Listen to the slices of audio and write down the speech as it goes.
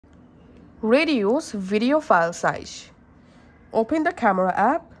Reduce video file size. Open the camera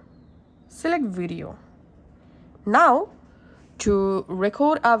app, select video. Now, to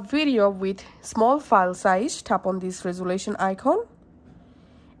record a video with small file size, tap on this resolution icon.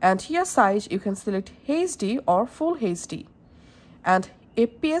 And here size, you can select HD or Full HD. And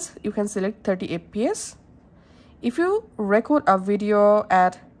FPS, you can select 30 FPS. If you record a video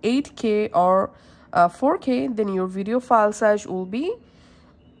at 8K or 4K, then your video file size will be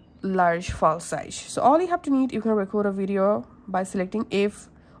large file size. So all you have to need, you can record a video by selecting F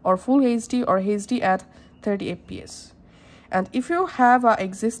or Full HD or HD at 30 FPS. And if you have an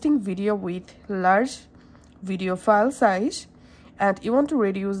existing video with large video file size and you want to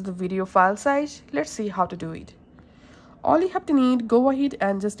reduce the video file size, let's see how to do it. All you have to need, go ahead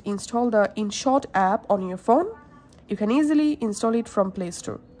and just install the InShot app on your phone. You can easily install it from Play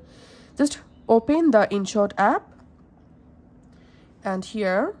Store. Just open the InShot app and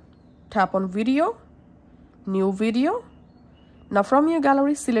here tap on video, new video. Now from your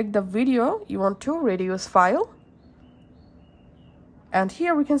gallery, select the video you want to reduce file. And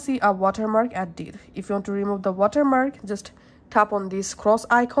here we can see a watermark added. If you want to remove the watermark, just tap on this cross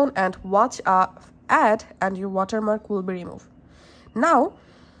icon and watch a ad and your watermark will be removed. Now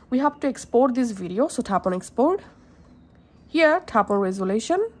we have to export this video, so tap on export. Here tap on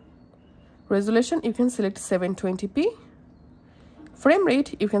resolution. Resolution, you can select 720p. Frame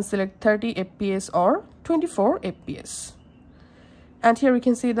rate, you can select 30 FPS or 24 FPS. And here we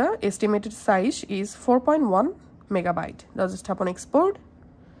can see the estimated size is 4.1 megabyte. Now just tap on export.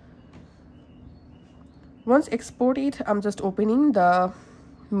 Once exported, I'm just opening the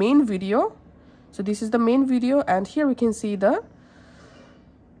main video. So this is the main video, and here we can see the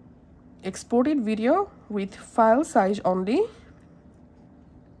exported video with file size only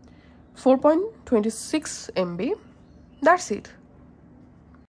 4.26 MB. That's it.